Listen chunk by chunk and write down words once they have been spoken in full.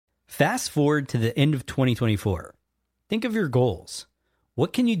Fast forward to the end of 2024. Think of your goals.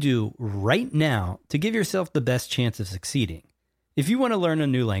 What can you do right now to give yourself the best chance of succeeding? If you want to learn a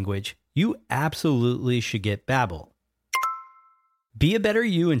new language, you absolutely should get Babbel. Be a better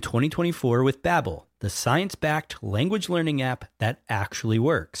you in 2024 with Babbel, the science-backed language learning app that actually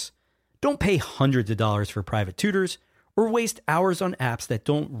works. Don't pay hundreds of dollars for private tutors or waste hours on apps that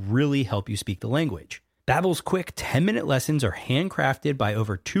don't really help you speak the language. Babbel's quick 10-minute lessons are handcrafted by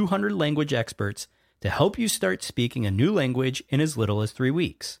over 200 language experts to help you start speaking a new language in as little as 3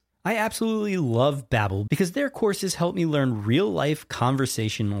 weeks. I absolutely love Babbel because their courses help me learn real-life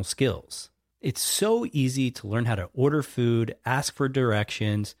conversational skills. It's so easy to learn how to order food, ask for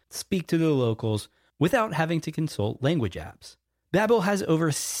directions, speak to the locals without having to consult language apps. Babbel has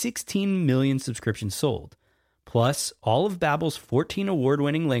over 16 million subscriptions sold. Plus, all of Babbel's 14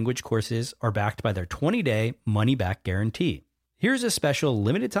 award-winning language courses are backed by their 20-day money-back guarantee. Here's a special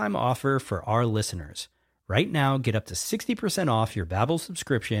limited-time offer for our listeners. Right now, get up to 60% off your Babbel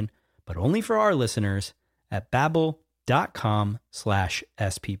subscription, but only for our listeners at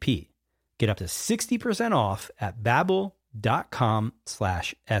babbel.com/SPP. Get up to 60% off at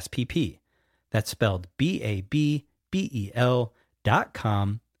babbel.com/SPP. That's spelled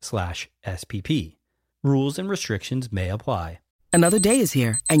BABBEL.com/SPP. Rules and restrictions may apply. Another day is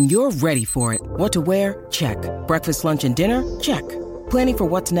here, and you're ready for it. What to wear? Check. Breakfast, lunch, and dinner? Check. Planning for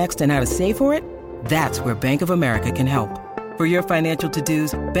what's next and how to save for it? That's where Bank of America can help. For your financial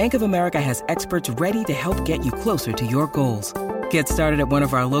to-dos, Bank of America has experts ready to help get you closer to your goals. Get started at one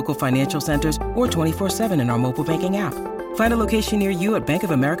of our local financial centers or 24/7 in our mobile banking app. Find a location near you at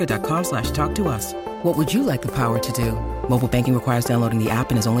bankofamerica.com/talktous. What would you like the power to do? Mobile banking requires downloading the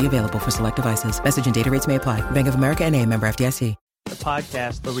app and is only available for select devices. Message and data rates may apply. Bank of America NA, member FDIC. The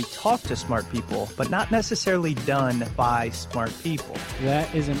podcast where we talk to smart people, but not necessarily done by smart people.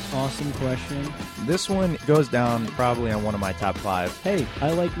 That is an awesome question. This one goes down probably on one of my top 5. Hey,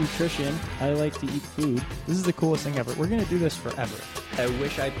 I like nutrition. I like to eat food. This is the coolest thing ever. We're going to do this forever. I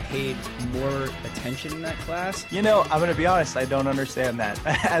wish I paid more attention in that class. You know, I'm going to be honest, I don't understand that.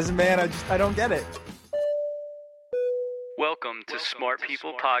 As a man, I don't get it. Welcome to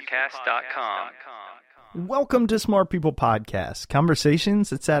smartpeoplepodcast.com. Welcome to Smart People Podcast, conversations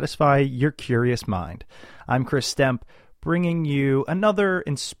that satisfy your curious mind. I'm Chris Stemp, bringing you another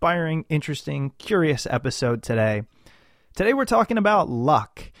inspiring, interesting, curious episode today. Today we're talking about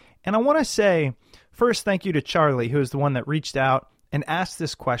luck, and I want to say first thank you to Charlie, who is the one that reached out and asked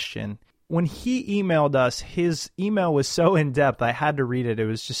this question. When he emailed us, his email was so in-depth, I had to read it. It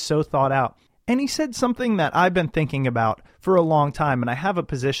was just so thought out. And he said something that I've been thinking about for a long time, and I have a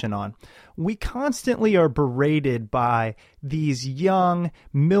position on. We constantly are berated by these young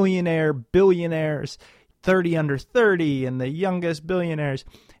millionaire billionaires, 30 under 30, and the youngest billionaires,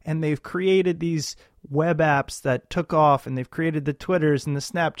 and they've created these web apps that took off, and they've created the Twitters and the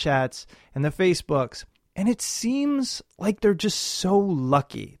Snapchats and the Facebooks. And it seems like they're just so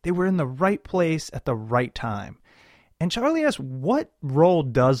lucky. They were in the right place at the right time. And Charlie asked, what role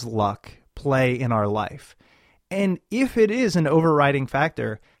does luck play in our life? And if it is an overriding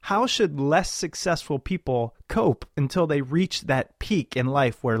factor, how should less successful people cope until they reach that peak in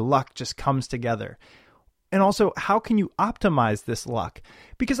life where luck just comes together? And also, how can you optimize this luck?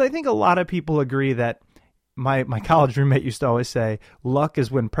 Because I think a lot of people agree that my college roommate used to always say, luck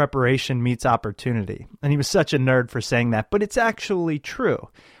is when preparation meets opportunity. And he was such a nerd for saying that, but it's actually true.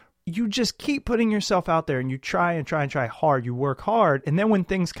 You just keep putting yourself out there and you try and try and try hard. You work hard. And then when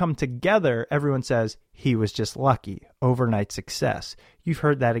things come together, everyone says, he was just lucky. Overnight success. You've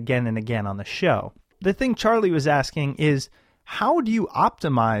heard that again and again on the show. The thing Charlie was asking is, how do you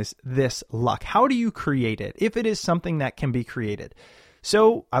optimize this luck? How do you create it if it is something that can be created?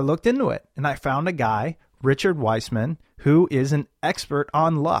 So I looked into it and I found a guy, Richard Weissman, who is an expert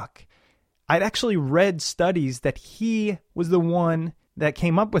on luck. I'd actually read studies that he was the one that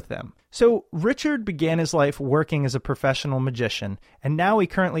came up with them. So Richard began his life working as a professional magician, and now he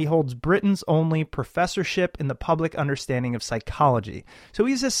currently holds Britain's only professorship in the public understanding of psychology. So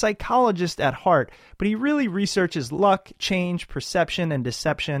he's a psychologist at heart, but he really researches luck, change, perception, and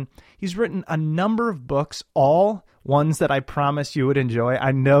deception. He's written a number of books, all ones that I promise you would enjoy.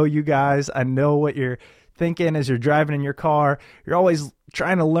 I know you guys, I know what you're thinking as you're driving in your car. You're always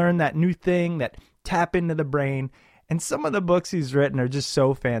trying to learn that new thing, that tap into the brain. And some of the books he's written are just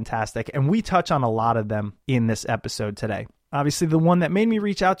so fantastic. And we touch on a lot of them in this episode today. Obviously, the one that made me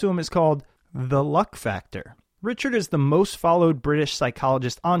reach out to him is called The Luck Factor. Richard is the most followed British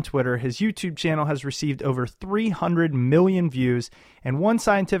psychologist on Twitter. His YouTube channel has received over 300 million views, and one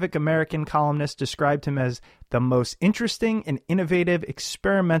Scientific American columnist described him as the most interesting and innovative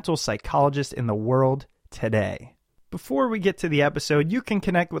experimental psychologist in the world today. Before we get to the episode, you can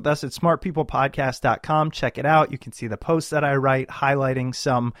connect with us at smartpeoplepodcast.com. Check it out. You can see the posts that I write highlighting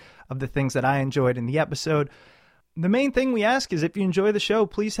some of the things that I enjoyed in the episode. The main thing we ask is if you enjoy the show,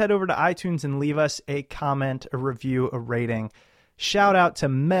 please head over to iTunes and leave us a comment, a review, a rating. Shout out to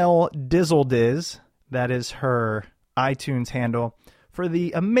Mel Dizzlediz, that is her iTunes handle, for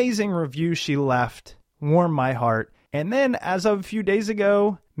the amazing review she left. Warmed my heart. And then, as of a few days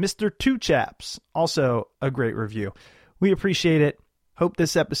ago, Mr. Two Chaps, also a great review. We appreciate it. Hope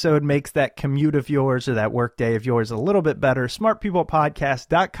this episode makes that commute of yours or that work day of yours a little bit better.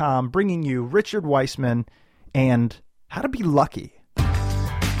 SmartPeoplePodcast.com, bringing you Richard Weissman and How to Be Lucky.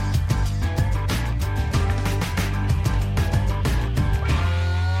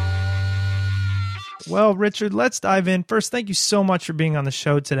 Well, Richard, let's dive in. First, thank you so much for being on the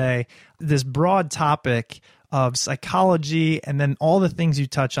show today. This broad topic of psychology and then all the things you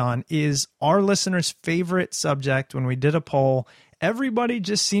touch on is our listeners' favorite subject. When we did a poll, everybody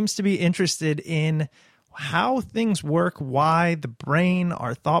just seems to be interested in how things work, why, the brain,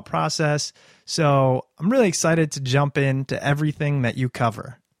 our thought process. So I'm really excited to jump into everything that you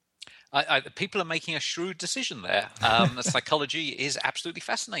cover. People are making a shrewd decision there. Psychology is absolutely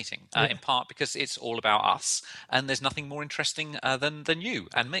fascinating, in part because it's all about us, and there's nothing more interesting than you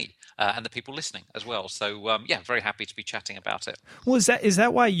and me and the people listening as well. So, very happy to be chatting about it. Well, is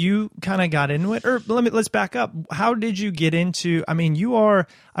that why you kind of got into it? Or let's back up. How did you get into? I mean,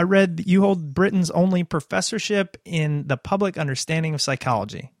 I read you hold Britain's only professorship in the public understanding of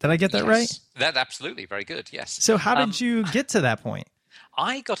psychology. Did I get that right? That absolutely very good. Yes. So, how did you get to that point?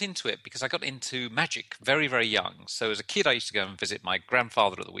 I got into it because I got into magic very, very young. So as a kid, I used to go and visit my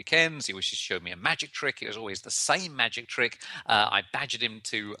grandfather at the weekends. He used to show me a magic trick. It was always the same magic trick. I badgered him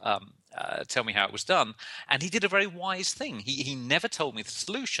to tell me how it was done. And he did a very wise thing. He never told me the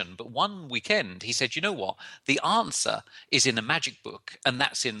solution, but one weekend he said, you know what? The answer is in a magic book, and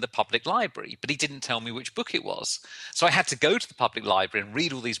that's in the public library. But he didn't tell me which book it was. So I had to go to the public library and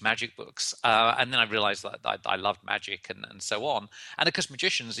read all these magic books. And then I realized that I loved magic and so on. And of course,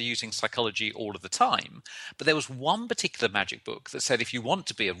 magicians are using psychology all of the time. But there was one particular magic book that said if you want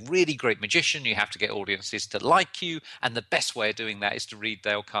to be a really great magician, you have to get audiences to like you. And the best way of doing that is to read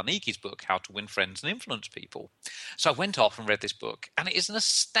Dale Carnegie's book, How to Win Friends and Influence People. So I went off and read this book, and it is an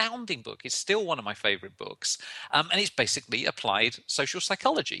astounding book. It's still one of my favorite books. And it's basically applied social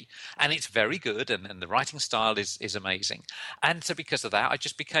psychology. And it's very good, and the writing style is amazing. And so because of that, I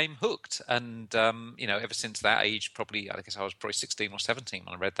just became hooked. And, ever since that age, I guess I was probably 16 or 17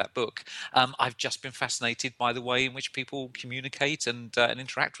 when I read that book, I've just been fascinated by the way in which people communicate and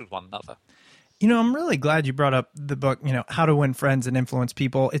interact with one another. I'm really glad you brought up the book, How to Win Friends and Influence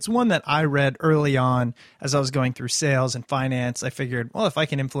People. It's one that I read early on as I was going through sales and finance. I figured, well, if I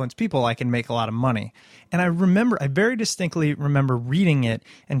can influence people, I can make a lot of money. And I very distinctly remember reading it,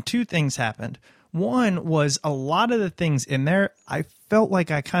 and two things happened. One was a lot of the things in there, I felt like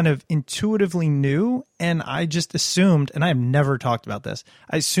I kind of intuitively knew, and I just assumed, and I have never talked about this,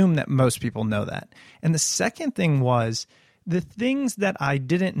 I assumed that most people know that. And the second thing was, the things that I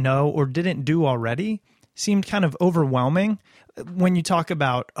didn't know or didn't do already seemed kind of overwhelming. When you talk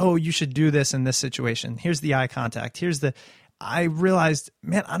about, oh, you should do this in this situation. Here's the eye contact. I realized,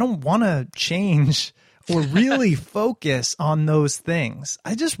 man, I don't want to change or really focus on those things.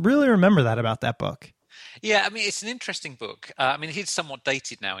 I just really remember that about that book. Yeah, I mean, it's an interesting book. It is somewhat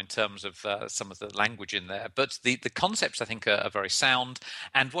dated now in terms of some of the language in there, but the concepts, I think, are very sound.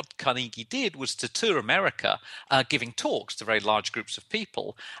 And what Carnegie did was to tour America, giving talks to very large groups of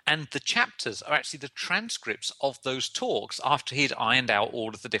people. And the chapters are actually the transcripts of those talks after he'd ironed out all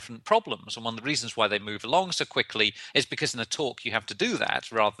of the different problems. And one of the reasons why they move along so quickly is because in a talk you have to do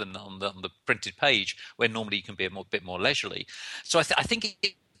that rather than on the printed page, where normally you can be a bit more leisurely. So I think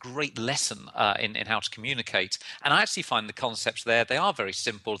it great lesson in how to communicate. And I actually find the concepts there, they are very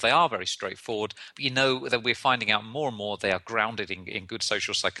simple, they are very straightforward, but that we're finding out more and more they are grounded in good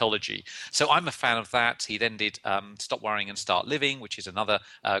social psychology. So I'm a fan of that. He then did Stop Worrying and Start Living, which is another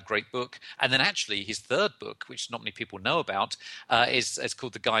great book. And then actually his third book, which not many people know about, is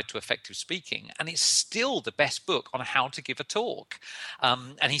called The Guide to Effective Speaking. And it's still the best book on how to give a talk.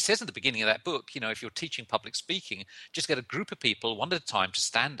 And he says at the beginning of that book, if you're teaching public speaking, just get a group of people one at a time to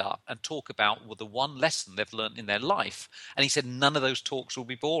stand stand up and talk about the one lesson they've learned in their life. And he said none of those talks will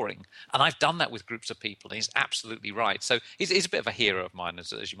be boring. And I've done that with groups of people, and he's absolutely right. So he's a bit of a hero of mine,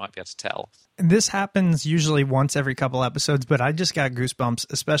 as you might be able to tell. This happens usually once every couple episodes, but I just got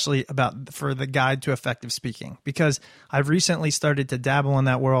goosebumps, especially for the guide to effective speaking, because I've recently started to dabble in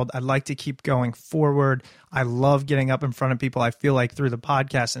that world. I'd like to keep going forward. I love getting up in front of people. I feel like through the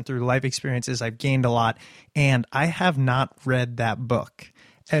podcast and through life experiences, I've gained a lot, and I have not read that book.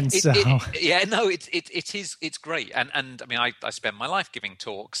 And it's great. And I mean, I spend my life giving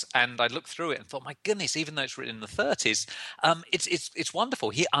talks, and I looked through it and thought, my goodness, even though it's written in the 30s, it's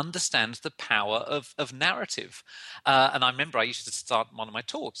wonderful. He understands the power of narrative. And I remember I used to start one of my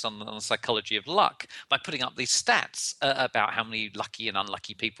talks on the psychology of luck by putting up these stats about how many lucky and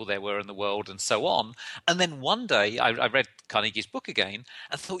unlucky people there were in the world and so on. And then one day I read Carnegie's book again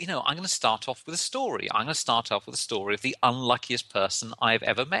and thought, I'm going to start off with a story. I'm going to start off with a story of the unluckiest person I've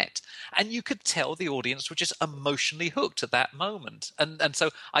ever met. And you could tell the audience were just emotionally hooked at that moment. And so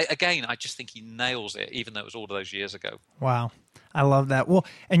I just think he nails it, even though it was all those years ago. Wow. I love that. Well,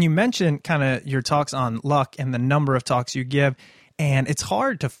 and you mentioned kind of your talks on luck and the number of talks you give. And it's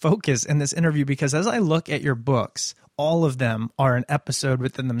hard to focus in this interview because as I look at your books, all of them are an episode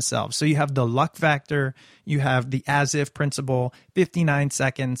within themselves. So you have the luck factor, you have the as if principle, 59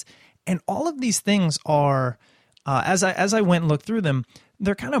 seconds. And all of these things are, as I went and looked through them,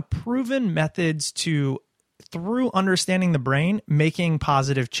 they're kind of proven methods to, through understanding the brain, making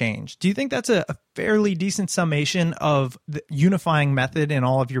positive change. Do you think that's a fairly decent summation of the unifying method in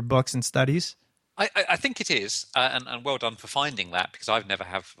all of your books and studies? I think it is, and well done for finding that, because I've never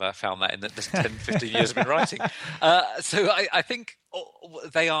have found that in the 10, 15 years I've been writing. So I think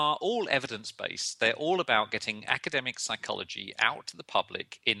they are all evidence-based. They're all about getting academic psychology out to the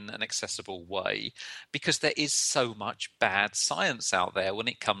public in an accessible way, because there is so much bad science out there when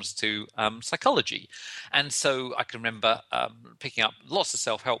it comes to psychology. And so I can remember picking up lots of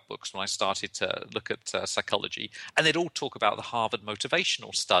self-help books when I started to look at psychology, and they'd all talk about the Harvard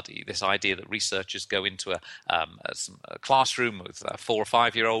motivational study, this idea that researchers go into a classroom with 4 or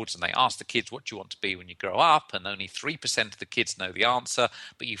 5 year olds and they ask the kids, what do you want to be when you grow up? And only 3% of the kids know the answer,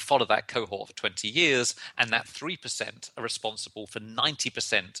 but you follow that cohort for 20 years and that 3% are responsible for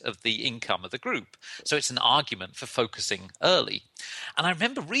 90% of the income of the group. So it's an argument for focusing early. And I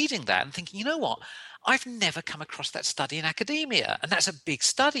remember reading that and thinking, you know what? I've never come across that study in academia. And that's a big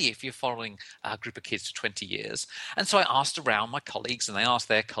study if you're following a group of kids for 20 years. And so I asked around my colleagues and they asked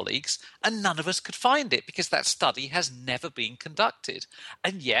their colleagues, and none of us could find it because that study has never been conducted.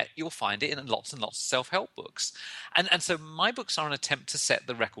 And yet you'll find it in lots and lots of self-help books. And so my books are an attempt to set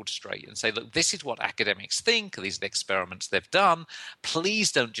the record straight and say, look, this is what academics think. These are the experiments they've done.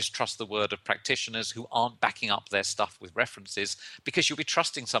 Please don't just trust the word of practitioners who aren't backing up their stuff with references, because you'll be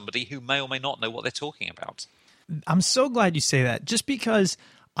trusting somebody who may or may not know what they're talking about. I'm so glad you say that, just because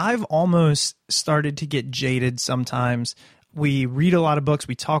I've almost started to get jaded sometimes. We read a lot of books,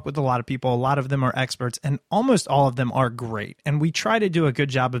 we talk with a lot of people, a lot of them are experts, and almost all of them are great. And we try to do a good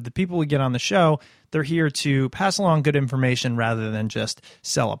job of the people we get on the show. They're here to pass along good information rather than just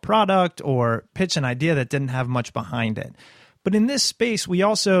sell a product or pitch an idea that didn't have much behind it. But in this space, we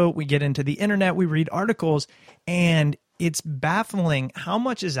get into the internet, we read articles, and it's baffling how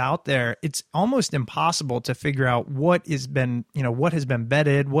much is out there. It's almost impossible to figure out what has been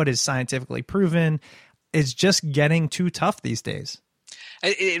vetted, what is scientifically proven. It's just getting too tough these days.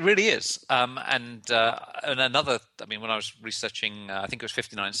 It really is. And another, when I was researching, I think it was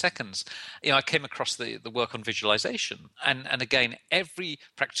 59 seconds, I came across the work on visualization. And again, every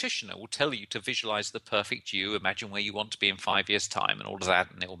practitioner will tell you to visualize the perfect you, imagine where you want to be in 5 years' time and all of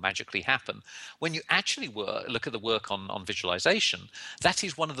that, and it will magically happen. When you actually look at the work on visualization, that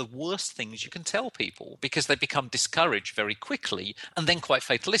is one of the worst things you can tell people, because they become discouraged very quickly and then quite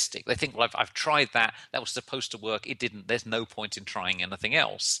fatalistic. They think, well, I've tried that. That was supposed to work. It didn't. There's no point in trying anything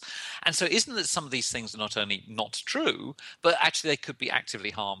else. And so isn't that some of these things are not only not true, but actually they could be actively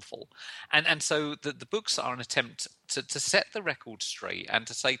harmful. And so the books are an attempt to set the record straight and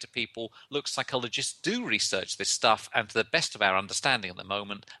to say to people, look, psychologists do research this stuff, and to the best of our understanding at the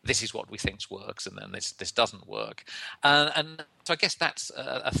moment, this is what we think works, and then this doesn't work. And so I guess that's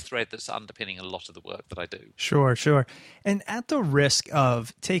a thread that's underpinning a lot of the work that I do. Sure. And at the risk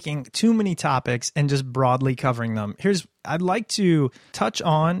of taking too many topics and just broadly covering them, I'd like to touch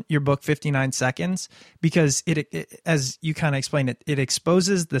on your book, 59 Seconds, because it as you kind of explained it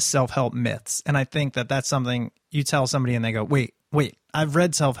exposes the self-help myths. And I think that that's something you tell somebody and they go, wait, I've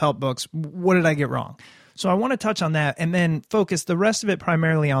read self-help books. What did I get wrong? So I want to touch on that and then focus the rest of it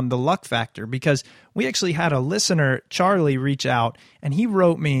primarily on the luck factor, because we actually had a listener, Charlie, reach out, and he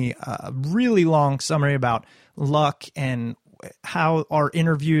wrote me a really long summary about luck and how our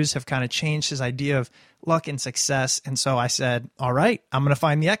interviews have kind of changed his idea of luck and success. And so I said, all right, I'm going to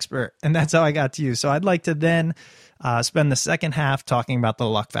find the expert. And that's how I got to you. So I'd like to then spend the second half talking about the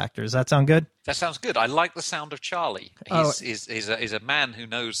luck factor. Does that sound good? That sounds good. I like the sound of Charlie. He's a man who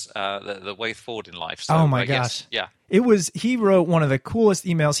knows the way forward in life. So, oh my yes, gosh. yeah. He wrote one of the coolest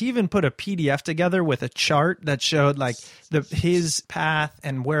emails. He even put a PDF together with a chart that showed like his path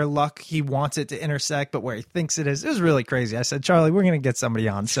and where luck he wants it to intersect, but where he thinks it is. It was really crazy. I said, Charlie, we're going to get somebody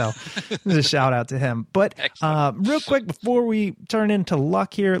on. So there's a shout out to him. But real quick, before we turn into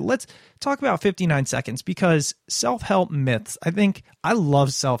luck here, let's talk about 59 seconds, because self-help myths. I think I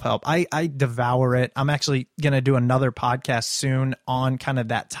love self-help. I devour it. I'm actually going to do another podcast soon on kind of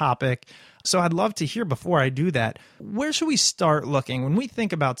that topic. So I'd love to hear, before I do that, where should we start looking? When we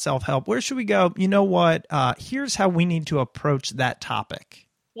think about self-help, where should we go? You know what? Here's how we need to approach that topic.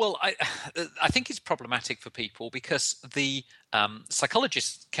 Well, I think it's problematic for people because the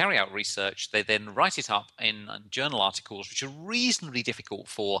psychologists carry out research. They then write it up in journal articles, which are reasonably difficult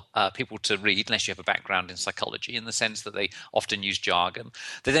for people to read unless you have a background in psychology, in the sense that they often use jargon.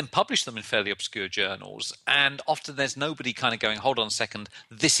 They then publish them in fairly obscure journals, and often there's nobody kind of going, hold on a second,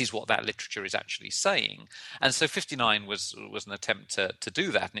 this is what that literature is actually saying. And so 59 was an attempt to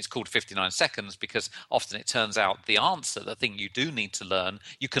do that, and it's called 59 seconds because often it turns out the answer, the thing you do need to learn,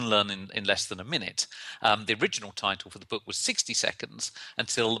 you can learn in less than a minute. The original title for the book was 60 seconds,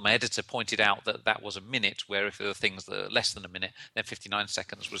 until my editor pointed out that was a minute, where if there were things that are less than a minute, then 59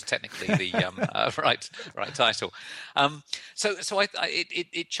 seconds was technically the right title. So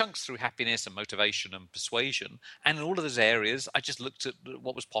it chunks through happiness and motivation and persuasion, and in all of those areas I just looked at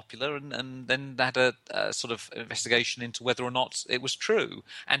what was popular and then had a sort of investigation into whether or not it was true,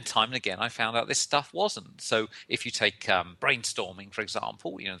 and time and again I found out this stuff wasn't. So if you take brainstorming, for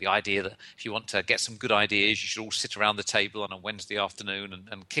example, the idea that if you want to get some good ideas, you should all sit around the table on a Wednesday afternoon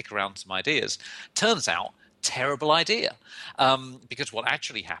and kick around some ideas. Turns out, terrible idea, because what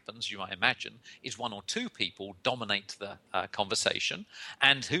actually happens, you might imagine, is one or two people dominate the conversation,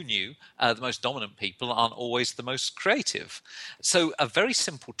 and who knew, the most dominant people aren't always the most creative. So a very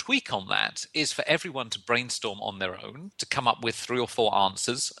simple tweak on that is for everyone to brainstorm on their own, to come up with 3 or 4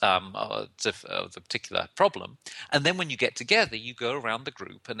 answers to the particular problem, and then when you get together, you go around the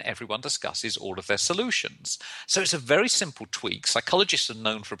group and everyone discusses all of their solutions. So it's a very simple tweak. Psychologists have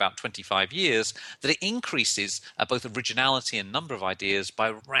known for about 25 years that it increases both originality and number of ideas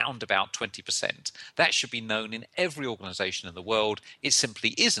by around about 20%. That should be known in every organization in the world. It simply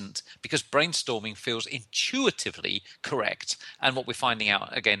isn't, because brainstorming feels intuitively correct. And what we're finding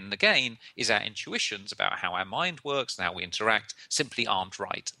out again and again is our intuitions about how our mind works and how we interact simply aren't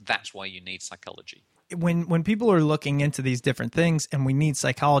right. That's why you need psychology. When people are looking into these different things and we need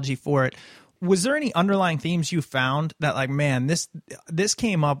psychology for it, was there any underlying themes you found that, like, man, this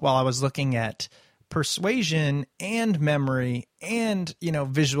came up while I was looking at persuasion and memory and,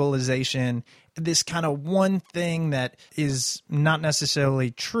 visualization, this kind of one thing that is not necessarily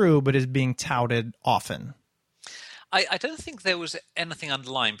true, but is being touted often? I don't think there was anything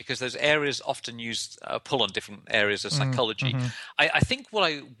underlying, because those areas often pull on different areas of psychology. Mm-hmm. I think what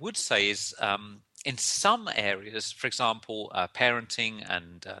I would say is, in some areas, for example, parenting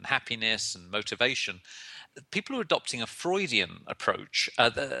and happiness and motivation, people are adopting a Freudian approach.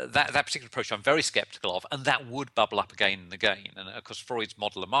 That particular approach I'm very skeptical of, and that would bubble up again and again. And of course, Freud's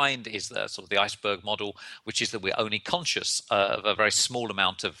model of mind is the sort of the iceberg model, which is that we're only conscious of a very small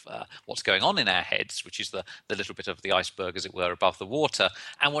amount of what's going on in our heads, which is the little bit of the iceberg, as it were, above the water.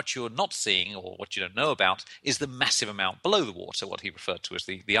 And what you're not seeing, or what you don't know about, is the massive amount below the water, what he referred to as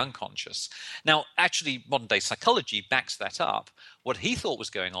the unconscious. Now, actually, modern-day psychology backs that up. What he thought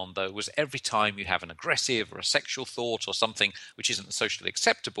was going on, though, was every time you have an aggressive or a sexual thought or something which isn't socially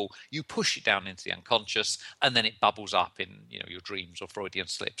acceptable, you push it down into the unconscious, and then it bubbles up in your dreams or Freudian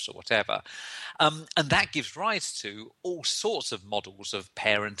slips or whatever. And that gives rise to all sorts of models of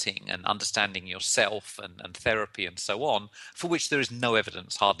parenting and understanding yourself and therapy and so on, for which there is no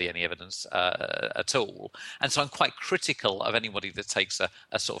evidence, hardly any evidence at all. And so I'm quite critical of anybody that takes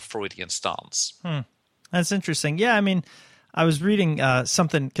a sort of Freudian stance. That's interesting. Yeah, I mean, I was reading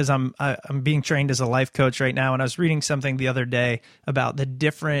something, because I'm being trained as a life coach right now, and I was reading something the other day about the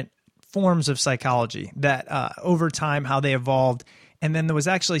different forms of psychology that over time, how they evolved. And then there was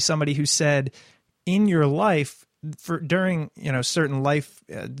actually somebody who said, in your life, during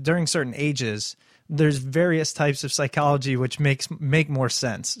certain ages, there's various types of psychology which make more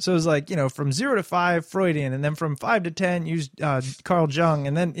sense. So it's like, from 0 to 5, Freudian, and then from 5 to 10, use Carl Jung,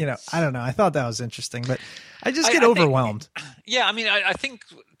 and then, I don't know. I thought that was interesting, but I just get overwhelmed. I think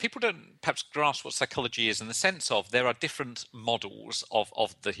people don't perhaps grasp what psychology is in the sense of there are different models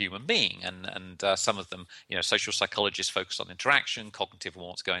of the human being, and some of them, social psychologists focus on interaction, cognitive on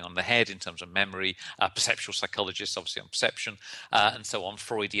what's going on in the head in terms of memory, perceptual psychologists obviously on perception, and so on,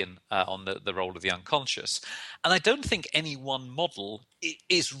 Freudian on the role of the unconscious. And I don't think any one model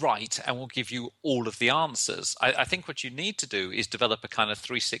is right and will give you all of the answers. I think what you need to do is develop a kind of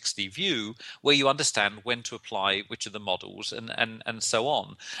 360 view where you understand when to apply which of the models and so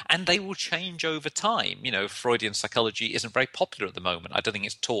on. And they will change over time. Freudian psychology isn't very popular at the moment. I don't think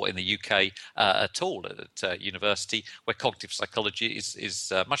it's taught in the UK at all at university, where cognitive psychology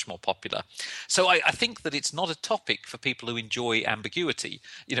is much more popular. So I think that it's not a topic for people who enjoy ambiguity.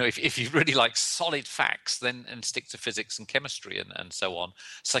 If you really like solid facts, then and stick to physics and chemistry and so on.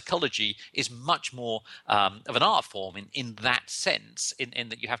 Psychology is much more of an art form in that sense, in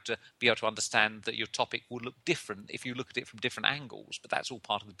that you have to be able to understand that your topic will look different if you look at it from different angles, but that's all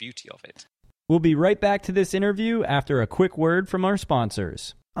part of the beauty of it. We'll be right back to this interview after a quick word from our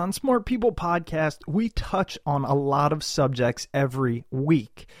sponsors. On Smart People Podcast, we touch on a lot of subjects every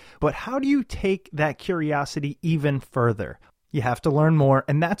week, but how do you take that curiosity even further? You have to learn more,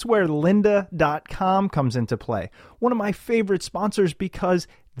 and that's where lynda.com comes into play. One of my favorite sponsors because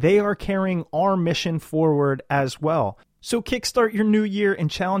they are carrying our mission forward as well. So kickstart your new year and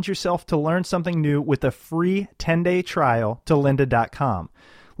challenge yourself to learn something new with a free 10-day trial to lynda.com.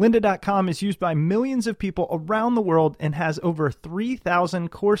 Lynda.com is used by millions of people around the world and has over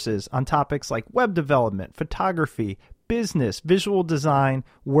 3,000 courses on topics like web development, photography, business, visual design,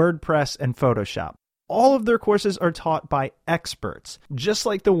 WordPress, and Photoshop. All of their courses are taught by experts, just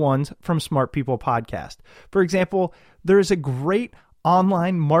like the ones from Smart People Podcast. For example, there is a great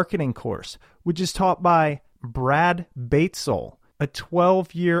online marketing course, which is taught by Brad Batesole, a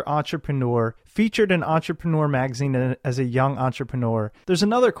 12-year entrepreneur, featured in Entrepreneur Magazine as a young entrepreneur. There's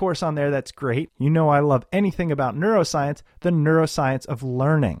another course on there that's great. I love anything about neuroscience, the neuroscience of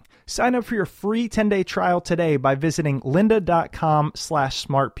learning. Sign up for your free 10-day trial today by visiting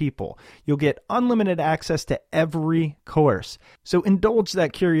lynda.com/smartpeople. You'll get unlimited access to every course. So indulge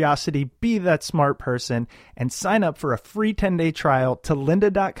that curiosity, be that smart person, and sign up for a free 10-day trial to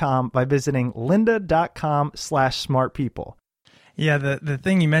lynda.com by visiting lynda.com/smartpeople. Yeah, the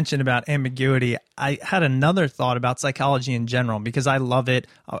thing you mentioned about ambiguity, I had another thought about psychology in general because I love it.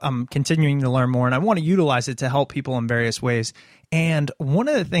 I'm continuing to learn more and I want to utilize it to help people in various ways. And one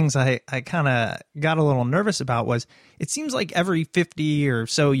of the things I kind of got a little nervous about was it seems like every 50 or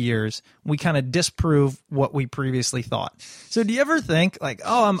so years, we kind of disprove what we previously thought. So do you ever think like,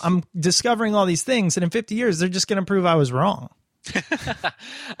 I'm discovering all these things and in 50 years, they're just going to prove I was wrong?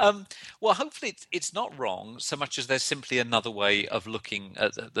 Well, hopefully it's not wrong so much as there's simply another way of looking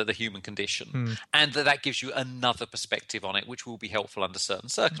at the human condition, and that gives you another perspective on it, which will be helpful under certain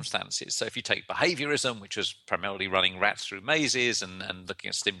circumstances. So if you take behaviorism, which was primarily running rats through mazes and looking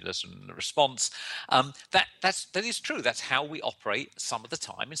at stimulus and response, that is true. That's how we operate some of the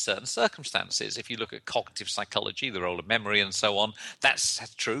time in certain circumstances. If you look at cognitive psychology, the role of memory and so on, that's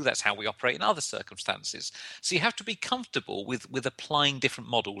true. That's how we operate in other circumstances. So you have to be comfortable with applying different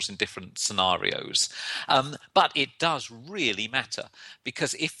models in different scenarios. But it does really matter,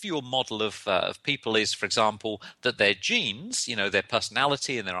 because if your model of people is, for example, that their genes, their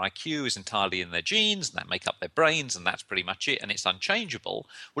personality and their IQ is entirely in their genes and that make up their brains and that's pretty much it and it's unchangeable,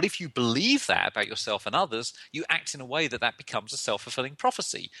 well, if you believe that about yourself and others, you act in a way that becomes a self-fulfilling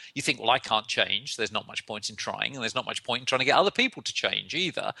prophecy. You think, well, I can't change, there's not much point in trying, and there's not much point in trying to get other people to change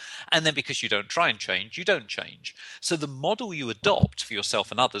either. And then because you don't try and change, you don't change. So the model you adopt for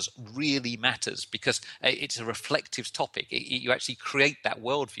yourself and others really matters, because it's a reflective topic. You actually create that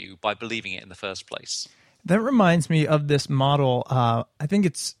worldview by believing it in the first place. That reminds me of this model. I think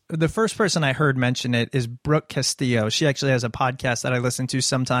it's the first person I heard mention it is Brooke Castillo. She actually has a podcast that I listen to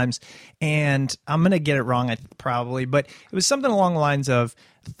sometimes, and I'm going to get it wrong probably, but it was something along the lines of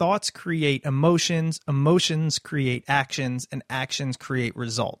thoughts create emotions, emotions create actions, and actions create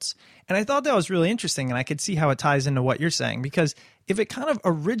results. And I thought that was really interesting, and I could see how it ties into what you're saying, because if it kind of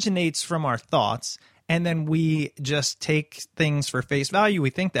originates from our thoughts, and then we just take things for face value, we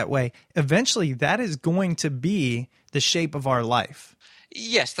think that way, eventually that is going to be the shape of our life.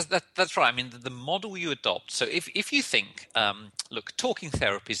 Yes, that's right. I mean, the model you adopt. So if you think, look, talking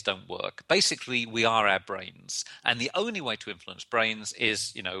therapies don't work. Basically, we are our brains, and the only way to influence brains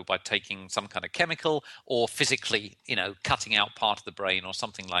is, by taking some kind of chemical or physically, cutting out part of the brain or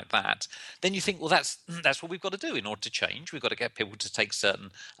something like that. Then you think, well, that's what we've got to do in order to change. We've got to get people to take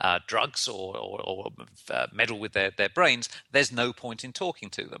certain drugs or meddle with their brains. There's no point in talking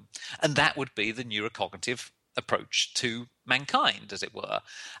to them, and that would be the neurocognitive approach to mankind, as it were.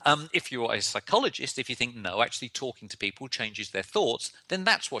 If you're a psychologist, if you think, no, actually talking to people changes their thoughts, then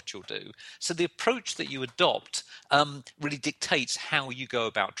that's what you'll do. So the approach that you adopt really dictates how you go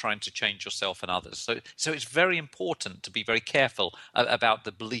about trying to change yourself and others. So it's very important to be very careful about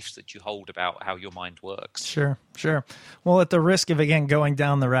the beliefs that you hold about how your mind works. Sure. Well, at the risk of, again, going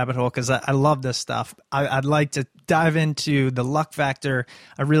down the rabbit hole, because I love this stuff, I'd like to dive into the luck factor.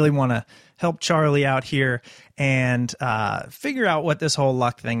 I really want to help Charlie out here and figure out what this whole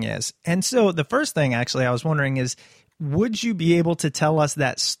luck thing is. And so the first thing, actually, I was wondering is, would you be able to tell us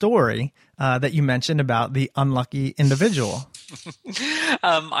that story that you mentioned about the unlucky individual?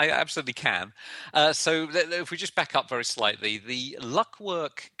 I absolutely can. So if we just back up very slightly, the luck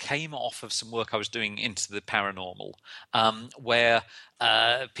work came off of some work I was doing into the paranormal, where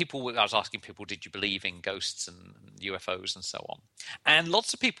I was asking people, did you believe in ghosts and UFOs and so on? And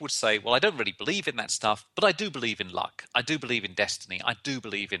lots of people would say, well, I don't really believe in that stuff, but I do believe in luck. I do believe in destiny. I do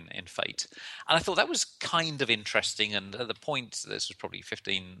believe in fate. And I thought that was kind of interesting. And at the point, this was probably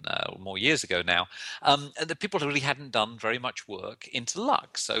 15 or more years ago now, the people really hadn't done very much work into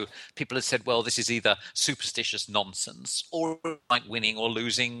luck. So people had said, well, this is either superstitious nonsense or like winning or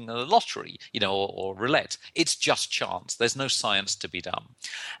losing the lottery, or roulette. It's just chance. There's no science to be done.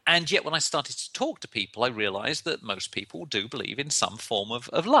 And yet when I started to talk to people, I realized that most people do believe in some form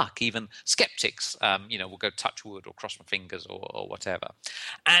of luck. Even skeptics, will go touch wood or cross my fingers or whatever.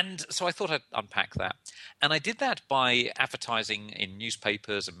 And so I thought I'd unpack that. And I did that by advertising in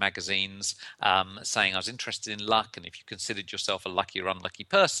newspapers and magazines, saying I was interested in luck, and if you considered yourself a lucky or unlucky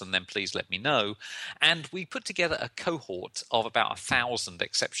person, then please let me know. And we put together a cohort of about 1,000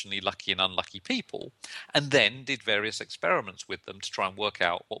 exceptionally lucky and unlucky people, and then did various experiments with them to try and work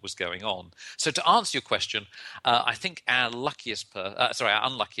out what was going on. So to answer your question, I think our unluckiest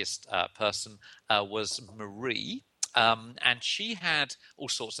person was Marie. And she had all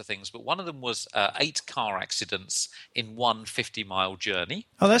sorts of things, but one of them was 8 car accidents in one 50-mile journey.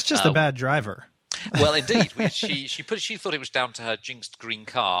 Oh, that's just a bad driver. Well, indeed. She thought it was down to her jinxed green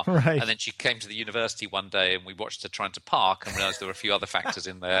car. Right. And then she came to the university one day and we watched her trying to park and realized there were a few other factors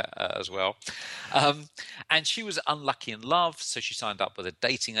in there as well. And she was unlucky in love, so she signed up with a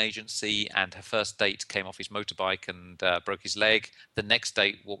dating agency, and her first date came off his motorbike and broke his leg. The next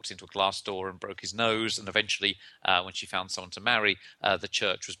date walked into a glass door and broke his nose. And eventually, when she found someone to marry, the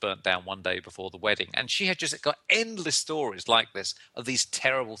church was burnt down one day before the wedding. And she had just got endless stories like this of these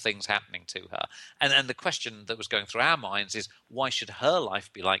terrible things happening to her. And the question that was going through our minds is, why should her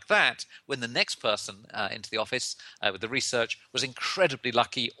life be like that when the next person into the office with the research was incredibly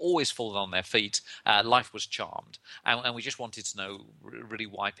lucky, always fallen on their feet, life was charmed. And we just wanted to know really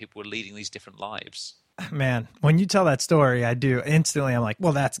why people were leading these different lives. Man, when you tell that story, I do instantly, I'm like,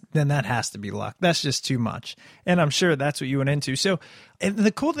 well, that has to be luck. That's just too much. And I'm sure that's what you went into. So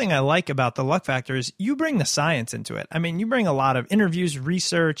the cool thing I like about the luck factor is you bring the science into it. I mean, you bring a lot of interviews,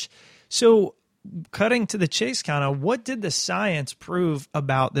 research. So cutting to the chase, kind of, what did the science prove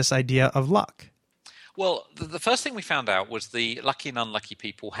about this idea of luck? Well, the first thing we found out was the lucky and unlucky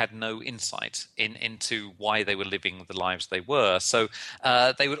people had no insight into why they were living the lives they were. So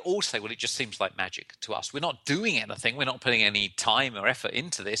they would all say, well, it just seems like magic to us. We're not doing anything. We're not putting any time or effort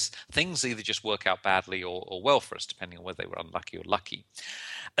into this. Things either just work out badly or well for us, depending on whether they were unlucky or lucky.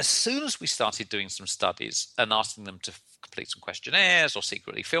 As soon as we started doing some studies and asking them to complete some questionnaires or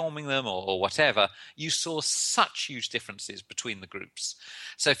secretly filming them or whatever, you saw such huge differences between the groups.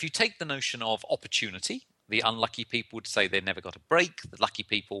 So if you take the notion of opportunity, the unlucky people would say they never got a break. The lucky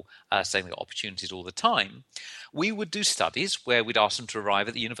people saying they got opportunities all the time. We would do studies where we'd ask them to arrive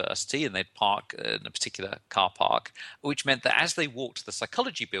at the university and they'd park in a particular car park, which meant that as they walked to the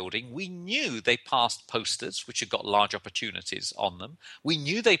psychology building, we knew they passed posters which had got large opportunities on them. We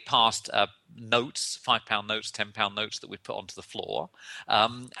knew they passed notes, £5 notes, £10 notes that we'd put onto the floor.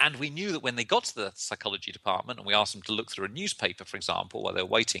 And we knew that when they got to the psychology department and we asked them to look through a newspaper, for example, while they were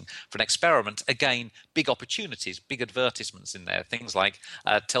waiting for an experiment, again, big opportunities, big advertisements in there, things like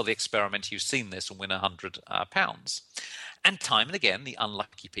tell the experimenter you've seen this and win £100. And time and again, the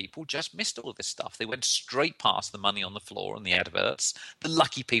unlucky people just missed all of this stuff. They went straight past the money on the floor and the adverts. The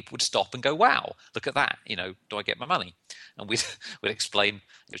lucky people would stop and go, wow, look at that. Do I get my money? And we'd explain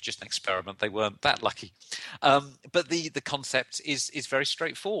it was just an experiment. They weren't that lucky. But the concept is very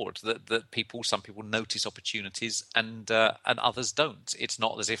straightforward, that some people notice opportunities and others don't. It's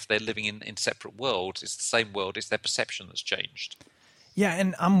not as if they're living in separate worlds. It's the same world. It's their perception that's changed. Yeah,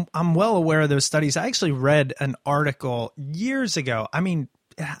 and I'm well aware of those studies. I actually read an article years ago. I mean,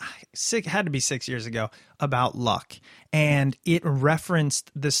 it had to be 6 years ago, about luck. And it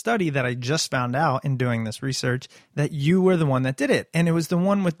referenced the study that I just found out in doing this research, that you were the one that did it. And it was the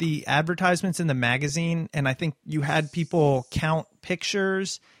one with the advertisements in the magazine. And I think you had people count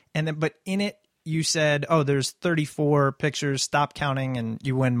pictures, but in it you said, oh, there's 34 pictures, stop counting and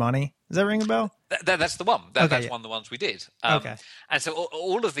you win money. Does that ring a bell? That's the one. That's yeah. one of the ones we did. Okay. And so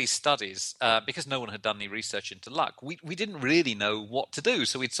all of these studies, because no one had done any research into luck, we didn't really know what to do.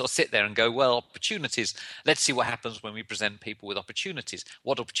 So we'd sort of sit there and go, well, opportunities, let's see what happens when we present people with opportunities.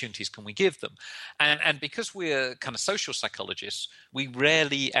 What opportunities can we give them? And because we're kind of social psychologists,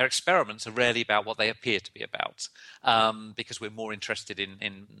 our experiments are rarely about what they appear to be about, because we're more interested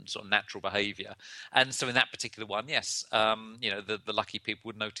in sort of natural behavior. And so in that particular one, yes, the lucky people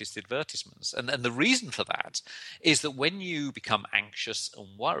would notice the advertisements. And the reason for that is that when you become anxious and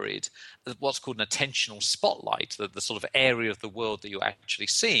worried, what's called an attentional spotlight, the sort of area of the world that you're actually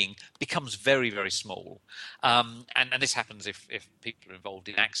seeing, becomes very, very small. And this happens if people are involved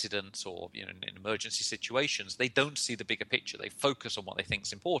in accidents or in emergency situations. They don't see the bigger picture. They focus on what they think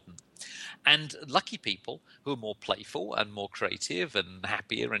is important. And lucky people who are more playful and more creative and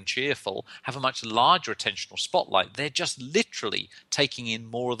happier and cheerful have a much larger attentional spotlight. They're just literally taking in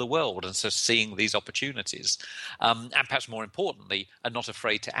more of the world, and so seeing these opportunities, and perhaps more importantly, are not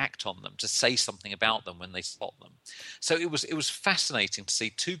afraid to act on them, to say something about them when they spot them. So it was fascinating to see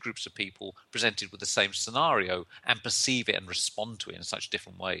two groups of people presented with the same scenario and perceive it and respond to it in such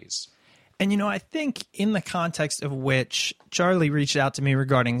different ways. And, I think in the context of which Charlie reached out to me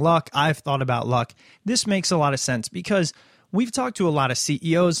regarding luck, I've thought about luck. This makes a lot of sense because we've talked to a lot of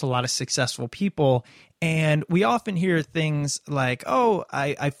CEOs, a lot of successful people, and we often hear things like, oh,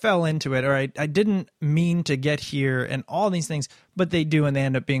 I fell into it, or I didn't mean to get here, and all these things, but they do, and they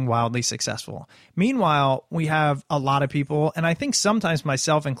end up being wildly successful. Meanwhile, we have a lot of people, and I think sometimes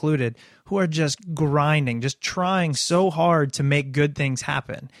myself included, who are just grinding, just trying so hard to make good things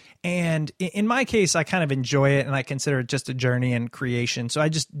happen. And in my case, I kind of enjoy it, and I consider it just a journey and creation. So I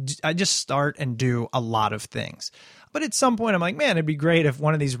just start and do a lot of things. But at some point, I'm like, man, it'd be great if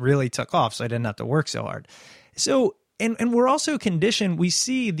one of these really took off so I didn't have to work so hard. So, and we're also conditioned, we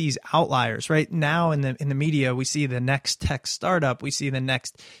see these outliers right now in the media. We see the next tech startup. We see the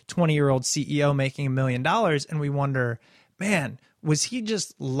next 20-year-old CEO making $1 million. And we wonder, man, was he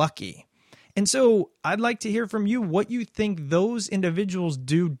just lucky? And so I'd like to hear from you what you think those individuals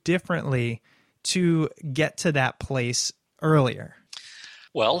do differently to get to that place earlier.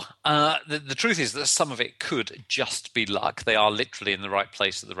 Well, the truth is that some of it could just be luck. They are literally in the right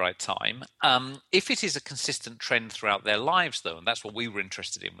place at the right time. If it is a consistent trend throughout their lives, though, and that's what we were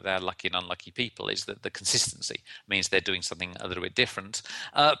interested in with our lucky and unlucky people, is that the consistency means they're doing something a little bit different.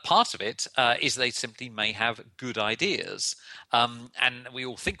 Part of it is they simply may have good ideas. And we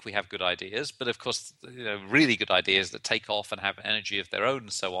all think we have good ideas, but of course, really good ideas that take off and have energy of their own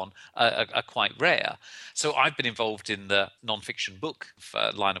and so on are quite rare. So I've been involved in the nonfiction book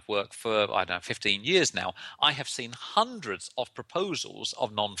line of work for, 15 years now. I have seen hundreds of proposals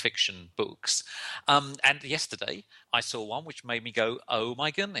of nonfiction books. And yesterday, I saw one which made me go, oh my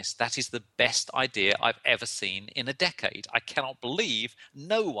goodness, that is the best idea I've ever seen in a decade. I cannot believe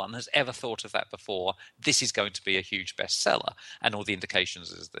no one has ever thought of that before. This is going to be a huge bestseller. And all the indications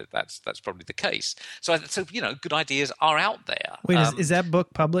is that that's probably the case. So good ideas are out there. Wait, is that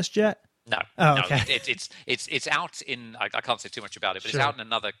book published yet? No, oh, okay. No, it's out in. I can't say too much about it, but Sure. It's out in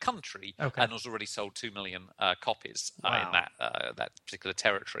another country Okay. and has already sold 2 million copies Wow. in that particular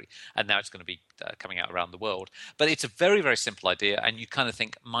territory, and now it's going to be coming out around the world. But it's a very, very simple idea, and you kind of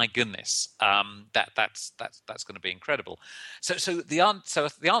think, my goodness, that's going to be incredible. So the answer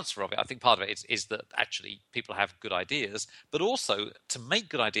of it, I think part of it is that actually people have good ideas, but also to make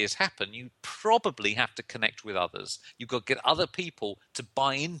good ideas happen, you probably have to connect with others. You've got to get other people to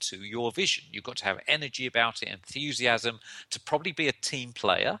buy into your vision. You've got to have energy about it, enthusiasm, to probably be a team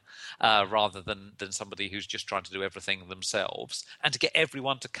player rather than somebody who's just trying to do everything themselves, and to get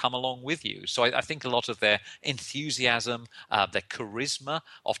everyone to come along with you. So I think a lot of their enthusiasm, their charisma,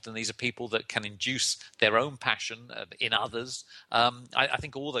 often these are people that can induce their own passion in others. I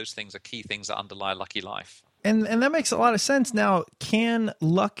think all those things are key things that underlie a lucky life. And that makes a lot of sense. Now, can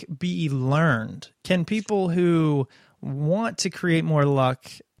luck be learned? Can people who want to create more luck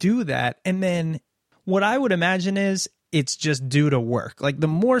do that? And then what I would imagine is it's just due to work. Like the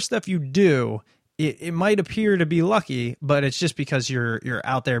more stuff you do, it might appear to be lucky, but it's just because you're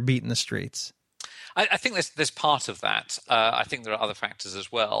out there beating the streets. I think there's part of that. I think there are other factors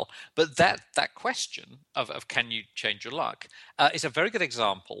as well. But that question of can you change your luck is a very good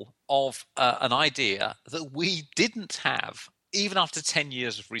example of an idea that we didn't have even after 10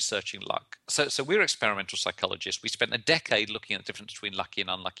 years of researching luck. So we're experimental psychologists. We spent a decade looking at the difference between lucky and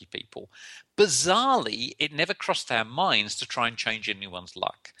unlucky people. Bizarrely, it never crossed our minds to try and change anyone's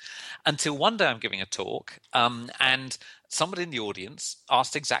luck. Until one day I'm giving a talk and somebody in the audience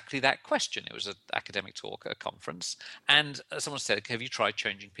asked exactly that question. It was an academic talk at a conference, and someone said, have you tried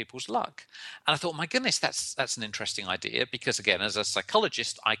changing people's luck? And I thought, my goodness, that's an interesting idea, because again, as a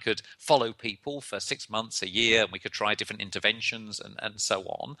psychologist, I could follow people for 6 months, a year, and we could try different interventions and so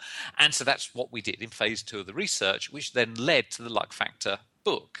on. And so that's what we did in phase 2 of the research, which then led to the Luck Factor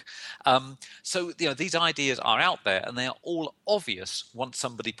book. So these ideas are out there, and they are all obvious once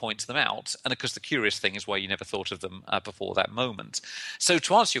somebody points them out. And of course, the curious thing is why you never thought of them before that moment. So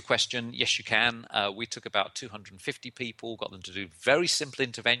to answer your question, yes, you can. We took about 250 people, got them to do very simple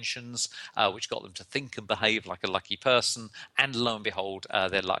interventions, which got them to think and behave like a lucky person, and lo and behold,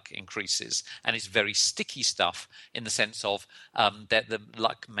 their luck increases. And it's very sticky stuff in the sense of that the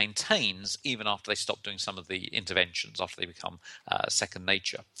luck maintains even after they stop doing some of the interventions, after they become second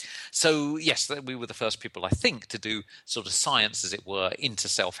nature. So yes, we were the first people, I think, to do sort of science, as it were, into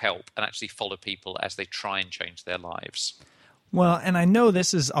self-help and actually follow people as they try and change their lives. Well, and I know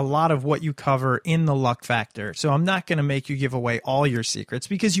this is a lot of what you cover in the Luck Factor, so I'm not going to make you give away all your secrets,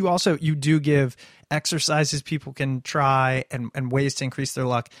 because you do give exercises people can try and ways to increase their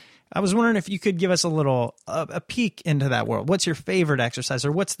luck. I was wondering if you could give us a peek into that world. What's your favorite exercise,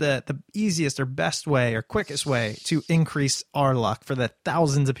 or what's the easiest or best way or quickest way to increase our luck for the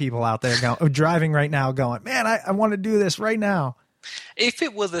thousands of people out there driving right now going, man, I want to do this right now? If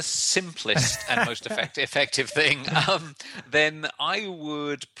it were the simplest and most effective thing, then I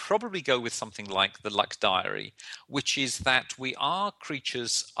would probably go with something like the Luck Diary, which is that we are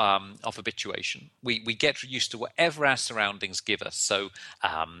creatures of habituation. We get used to whatever our surroundings give us. So,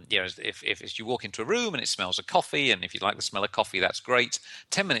 if you walk into a room and it smells of coffee, and if you like the smell of coffee, that's great.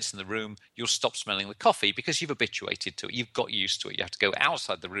 10 minutes in the room, you'll stop smelling the coffee because you've habituated to it. You've got used to it. You have to go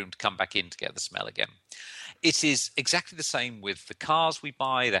outside the room to come back in to get the smell again. It is exactly the same with the cars we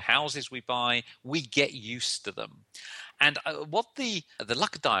buy, the houses we buy. We get used to them. And what the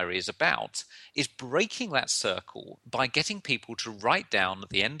Luck Diary is about is breaking that circle by getting people to write down at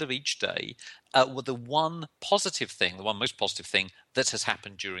the end of each day the one positive thing, the one most positive thing that has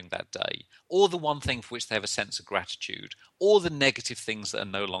happened during that day, or the one thing for which they have a sense of gratitude, or the negative things that are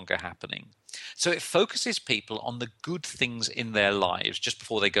no longer happening. So it focuses people on the good things in their lives just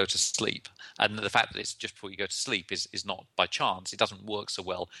before they go to sleep. And the fact that it's just before you go to sleep is not by chance. It doesn't work so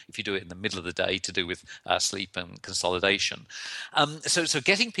well if you do it in the middle of the day to do with sleep and consolidation. So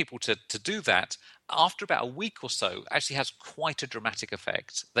getting people to do that after about a week or so actually has quite a dramatic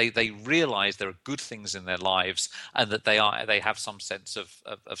effect. They realize there are good things in their lives, and that they have some sense of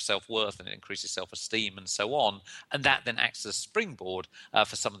self-worth, and it increases self-esteem and so on. And that then acts as a springboard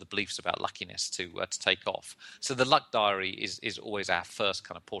for some of the beliefs about luckiness to take off. So the Luck Diary is always our first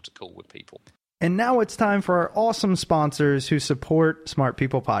kind of port of call with people. And now it's time for our awesome sponsors who support Smart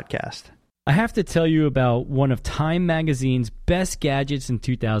People Podcast. I have to tell you about one of Time Magazine's best gadgets in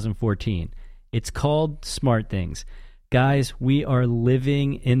 2014. It's called SmartThings. Guys, we are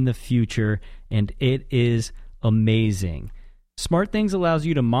living in the future, and it is amazing. SmartThings allows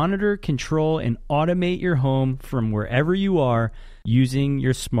you to monitor, control, and automate your home from wherever you are using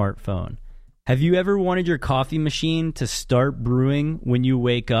your smartphone. Have you ever wanted your coffee machine to start brewing when you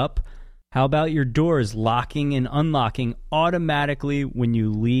wake up? How about your doors locking and unlocking automatically when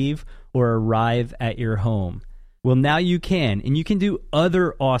you leave or arrive at your home? Well, now you can, and you can do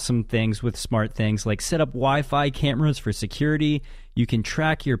other awesome things with SmartThings, like set up Wi-Fi cameras for security. You can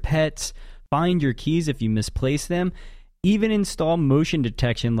track your pets, find your keys if you misplace them, even install motion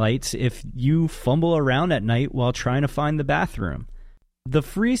detection lights if you fumble around at night while trying to find the bathroom. The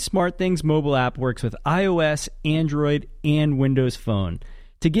free SmartThings mobile app works with iOS, Android, and Windows Phone.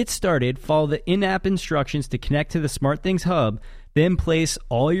 To get started, follow the in-app instructions to connect to the SmartThings hub, then place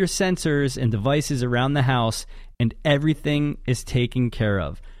all your sensors and devices around the house, and everything is taken care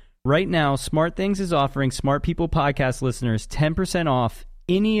of. Right now, SmartThings is offering Smart People Podcast listeners 10% off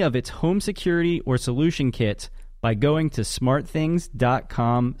any of its home security or solution kits by going to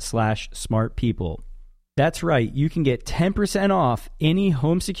smartthings.com/smartpeople. That's right. You can get 10% off any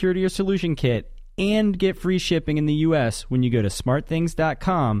home security or solution kit and get free shipping in the U.S. when you go to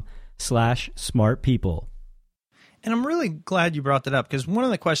smartthings.com/smartpeople. And I'm really glad you brought that up, because one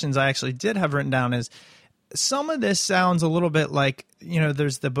of the questions I actually did have written down is, some of this sounds a little bit like,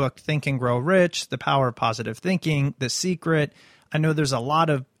 there's the book Think and Grow Rich, The Power of Positive Thinking, The Secret. I know there's a lot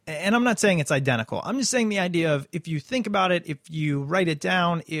of, and I'm not saying it's identical. I'm just saying the idea of, if you think about it, if you write it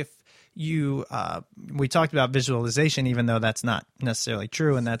down, if you, we talked about visualization, even though that's not necessarily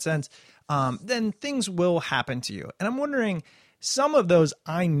true in that sense, then things will happen to you. And I'm wondering, some of those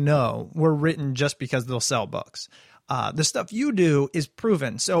I know were written just because they'll sell books. The stuff you do is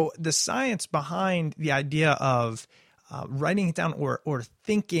proven. So the science behind the idea of writing it down or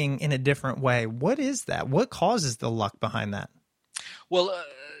thinking in a different way, what is that? What causes the luck behind that? Well,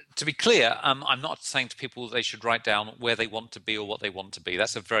 to be clear, I'm not saying to people they should write down where they want to be or what they want to be.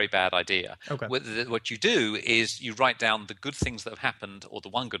 That's a very bad idea. Okay. What you do is you write down the good things that have happened, or the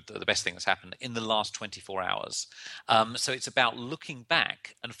best thing that's happened in the last 24 hours. So it's about looking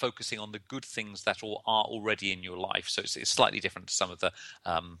back and focusing on the good things that are already in your life. So it's slightly different to some of the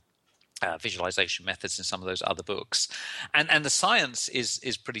visualization methods in some of those other books. And the science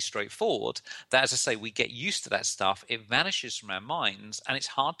is pretty straightforward, that, as I say, we get used to that stuff, it vanishes from our minds, and it's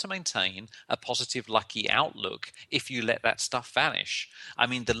hard to maintain a positive, lucky outlook if you let that stuff vanish. I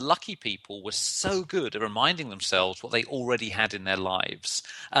mean, the lucky people were so good at reminding themselves what they already had in their lives.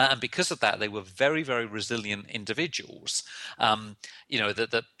 And because of that, they were very, very resilient individuals.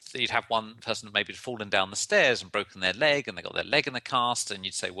 You'd have one person that maybe had fallen down the stairs and broken their leg, and they got their leg in the cast, and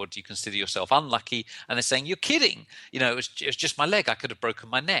you'd say, well, do you consider yourself unlucky? And they're saying, you're kidding. It was just my leg. I could have broken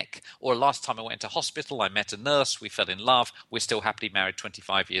my neck. Or last time I went to hospital, I met a nurse. We fell in love. We're still happily married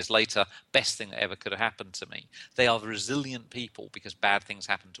 25 years later. Best thing that ever could have happened to me. They are resilient people because bad things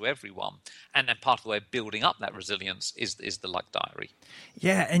happen to everyone. And then part of the way of building up that resilience is the luck diary.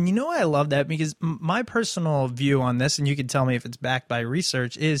 Yeah, and I love that, because my personal view on this, and you can tell me if it's backed by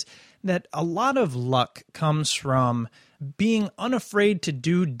research, is that a lot of luck comes from being unafraid to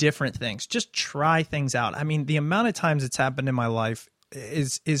do different things. Just try things out. I mean, the amount of times it's happened in my life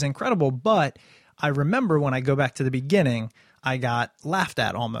is incredible, but I remember when I go back to the beginning, I got laughed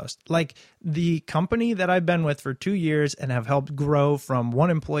at almost. Like the company that I've been with for 2 years and have helped grow from 1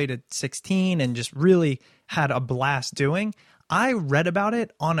 employee to 16 and just really had a blast doing, I read about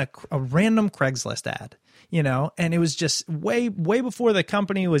it on a random Craigslist ad. And it was just way before the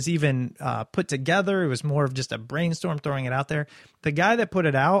company was even put together. It was more of just a brainstorm throwing it out there. The guy that put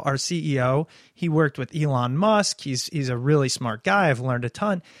it out, our CEO, he worked with Elon Musk. He's a really smart guy. I've learned a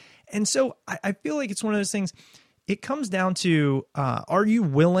ton. And so I feel like it's one of those things. It comes down to, are you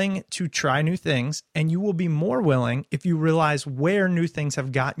willing to try new things? And you will be more willing if you realize where new things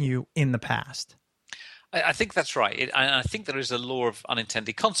have gotten you in the past. I think that's right. I think there is a law of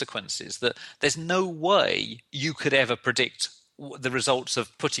unintended consequences, that there's no way you could ever predict the results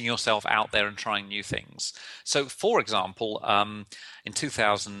of putting yourself out there and trying new things. So, for example, in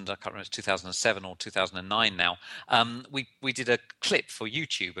 2000, I can't remember, 2007 or 2009 now, we did a clip for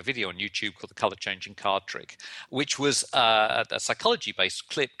YouTube, a video on YouTube called The Color Changing Card Trick, which was a psychology-based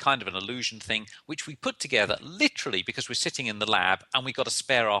clip, kind of an illusion thing, which we put together literally because we're sitting in the lab and we got a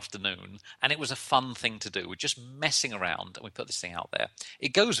spare afternoon, and it was a fun thing to do. We're just messing around, and we put this thing out there.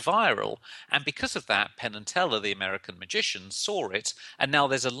 It goes viral, and because of that, Penn and Teller, the American magicians, saw it, and now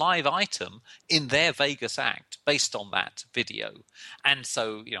there's a live item in their Vegas act based on that video. And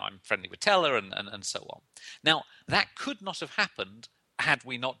so, I'm friendly with Teller and so on. Now, that could not have happened had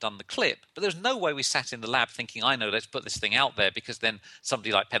we not done the clip, but there's no way we sat in the lab thinking, I know, let's put this thing out there, because then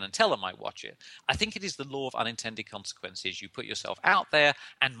somebody like Penn and Teller might watch it. I think it is the law of unintended consequences. You put yourself out there,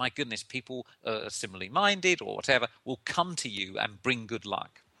 and my goodness, people similarly minded or whatever will come to you and bring good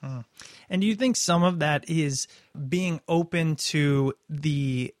luck. And do you think some of that is being open to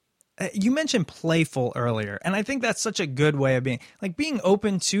the you mentioned playful earlier, and I think that's such a good way of being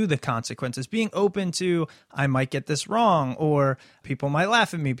open to the consequences, being open to, I might get this wrong, or people might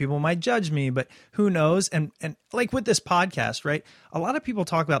laugh at me, people might judge me, but who knows? And like with this podcast, right? A lot of people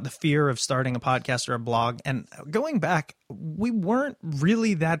talk about the fear of starting a podcast or a blog, and going back, we weren't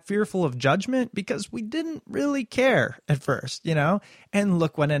really that fearful of judgment because we didn't really care at first, and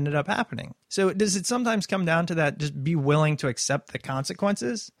look what ended up happening. So does it sometimes come down to that, just be willing to accept the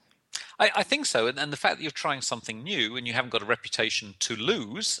consequences? I think so, and the fact that you're trying something new and you haven't got a reputation to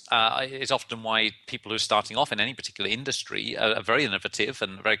lose is often why people who are starting off in any particular industry are very innovative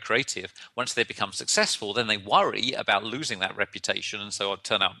and very creative. Once they become successful, then they worry about losing that reputation, and so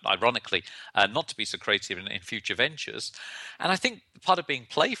turn out, ironically, not to be so creative in future ventures. And I think part of being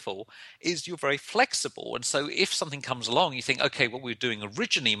playful is you're very flexible, and so if something comes along, you think, okay, what we were doing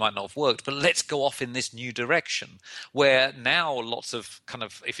originally might not have worked, but let's go off in this new direction. Where now lots of kind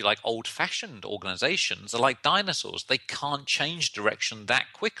of, if you like, old-fashioned organizations are like dinosaurs. They can't change direction that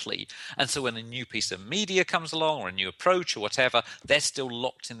quickly. And so when a new piece of media comes along or a new approach or whatever, they're still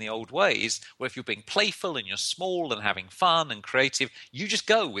locked in the old ways. Where if you're being playful and you're small and having fun and creative, you just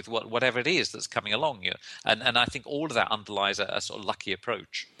go with whatever it is that's coming along you. And I think all of that underlies a sort of lucky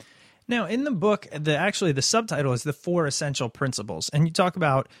approach. Now, in the book, the subtitle is The 4 Essential Principles, and you talk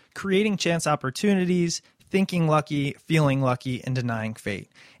about creating chance opportunities, thinking lucky, feeling lucky, and denying fate.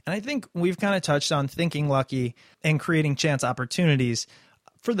 And I think we've kind of touched on thinking lucky and creating chance opportunities.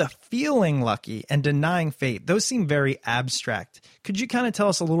 For the feeling lucky and denying fate, those seem very abstract. Could you kind of tell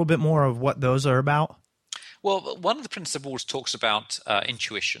us a little bit more of what those are about? Well, one of the principles talks about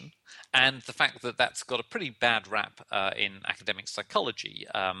intuition, and the fact that that's got a pretty bad rap in academic psychology.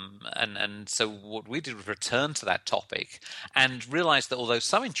 And so what we did was return to that topic and realize that although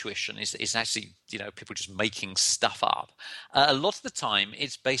some intuition is actually, people just making stuff up, a lot of the time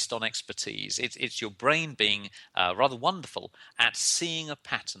it's based on expertise. It's your brain being rather wonderful at seeing a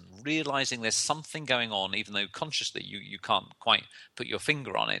pattern, realizing there's something going on, even though consciously you can't quite put your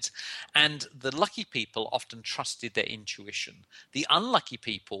finger on it. And the lucky people often trusted their intuition. The unlucky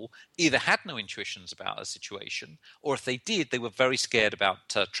people either had no intuitions about a situation, or if they did, they were very scared about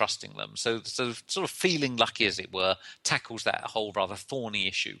trusting them. So sort of feeling lucky, as it were, tackles that whole rather thorny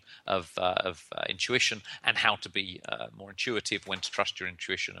issue of intuition and how to be more intuitive, when to trust your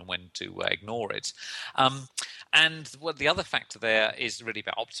intuition and when to ignore it. And what the other factor there is really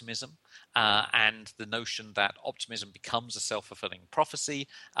about optimism and the notion that optimism becomes a self-fulfilling prophecy.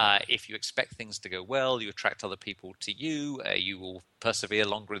 If you expect things to go well, you attract other people to you, you will persevere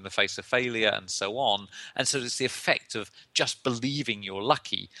longer in the face of failure, and so on. And so it's the effect of just believing you're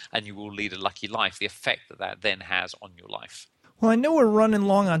lucky and you will lead a lucky life, the effect that then has on your life. Well, I know we're running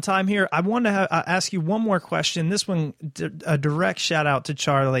long on time here. I want to ask you one more question. This one, a direct shout out to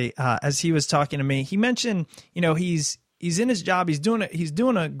Charlie as he was talking to me. He mentioned, he's in his job. He's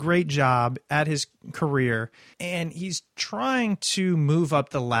doing a great job at his career, and he's trying to move up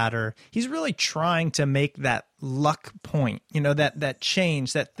the ladder. He's really trying to make that luck point, that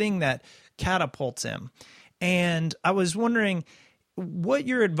change, that thing that catapults him. And I was wondering what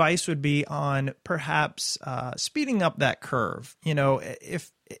your advice would be on perhaps speeding up that curve,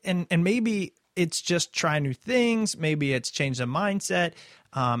 and maybe it's just try new things. Maybe it's change the mindset.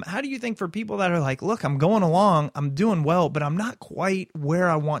 How do you think for people that are like, look, I'm going along, I'm doing well, but I'm not quite where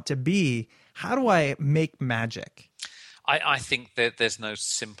I want to be. How do I make magic? I think that there's no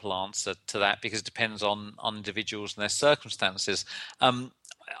simple answer to that, because it depends on individuals and their circumstances.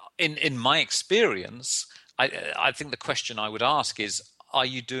 In my experience, I think the question I would ask is, are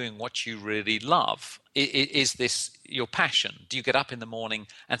you doing what you really love? Is this your passion? Do you get up in the morning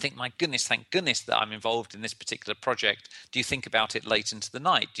and think, my goodness, thank goodness that I'm involved in this particular project? Do you think about it late into the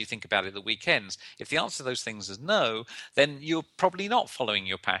night? Do you think about it the weekends? If the answer to those things is no, then you're probably not following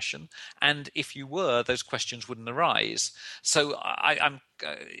your passion. And if you were, those questions wouldn't arise. So I'm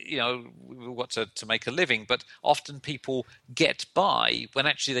we've got to make a living, but often people get by when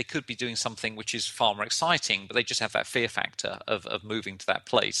actually they could be doing something which is far more exciting, but they just have that fear factor of moving to that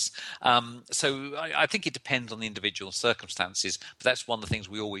place. So I think it depends on the individual circumstances, but that's one of the things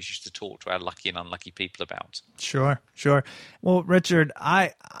we always used to talk to our lucky and unlucky people about. Sure. Well, Richard,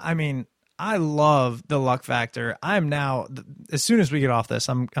 I mean, I love the luck factor. I'm now, as soon as we get off this,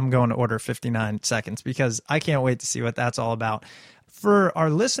 I'm going to order 59 seconds because I can't wait to see what that's all about. For our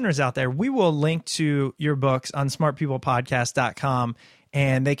listeners out there, we will link to your books on smartpeoplepodcast.com,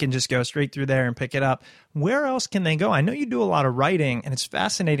 and they can just go straight through there and pick it up. Where else can they go? I know you do a lot of writing, and it's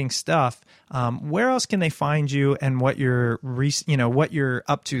fascinating stuff. Where else can they find you, and what you're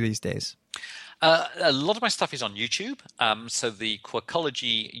up to these days? A lot of my stuff is on YouTube. So the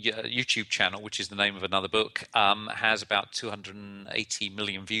Quirkology YouTube channel, which is the name of another book, has about 280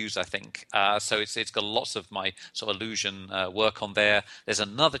 million views, I think. So it's got lots of my sort of illusion work on there. There's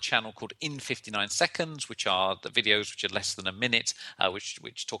another channel called In 59 Seconds, which are the videos which are less than a minute,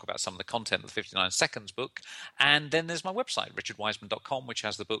 which talk about some of the content of the 59 Seconds book. And then there's my website, richardwiseman.com, which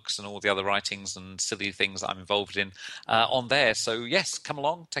has the books and all the other writings and silly things that I'm involved in on there. So yes, come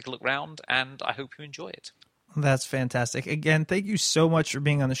along, take a look round, and I hope you enjoy it. That's fantastic. Again, thank you so much for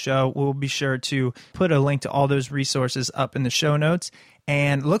being on the show. We'll be sure to put a link to all those resources up in the show notes,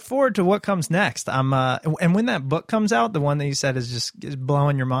 and look forward to what comes next. And when that book comes out, the one that you said is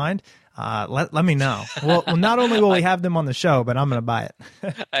blowing your mind, let me know. Well, not only will we have them on the show, but I'm going to buy it.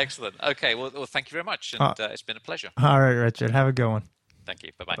 Excellent. Okay. Well, thank you very much. And it's been a pleasure. All right, Richard. Have a good one. Thank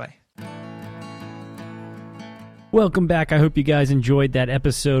you. Bye-bye. Bye. Welcome back. I hope you guys enjoyed that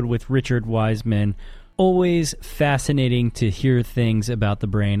episode with Richard Wiseman. Always fascinating to hear things about the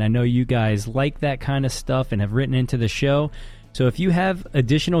brain. I know you guys like that kind of stuff and have written into the show. So if you have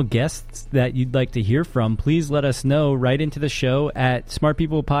additional guests that you'd like to hear from, please let us know. Write into the show at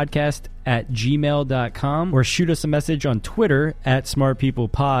smartpeoplepodcast@gmail.com or shoot us a message on Twitter at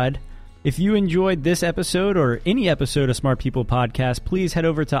smartpeoplepod. If you enjoyed this episode or any episode of Smart People Podcast, please head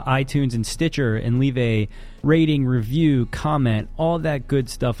over to iTunes and Stitcher and leave a rating, review, comment, all that good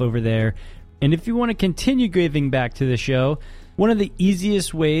stuff over there. And if you want to continue giving back to the show, one of the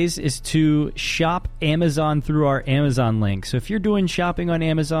easiest ways is to shop Amazon through our Amazon link. So if you're doing shopping on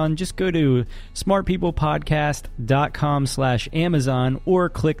Amazon, just go to smartpeoplepodcast.com/Amazon or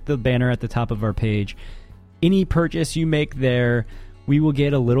click the banner at the top of our page. Any purchase you make there, we will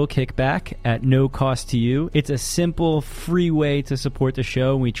get a little kickback at no cost to you. It's a simple, free way to support the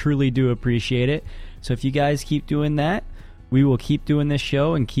show, and we truly do appreciate it. So if you guys keep doing that, we will keep doing this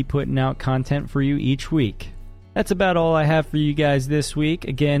show and keep putting out content for you each week. That's about all I have for you guys this week.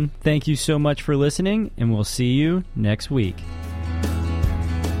 Again, thank you so much for listening, and we'll see you next week.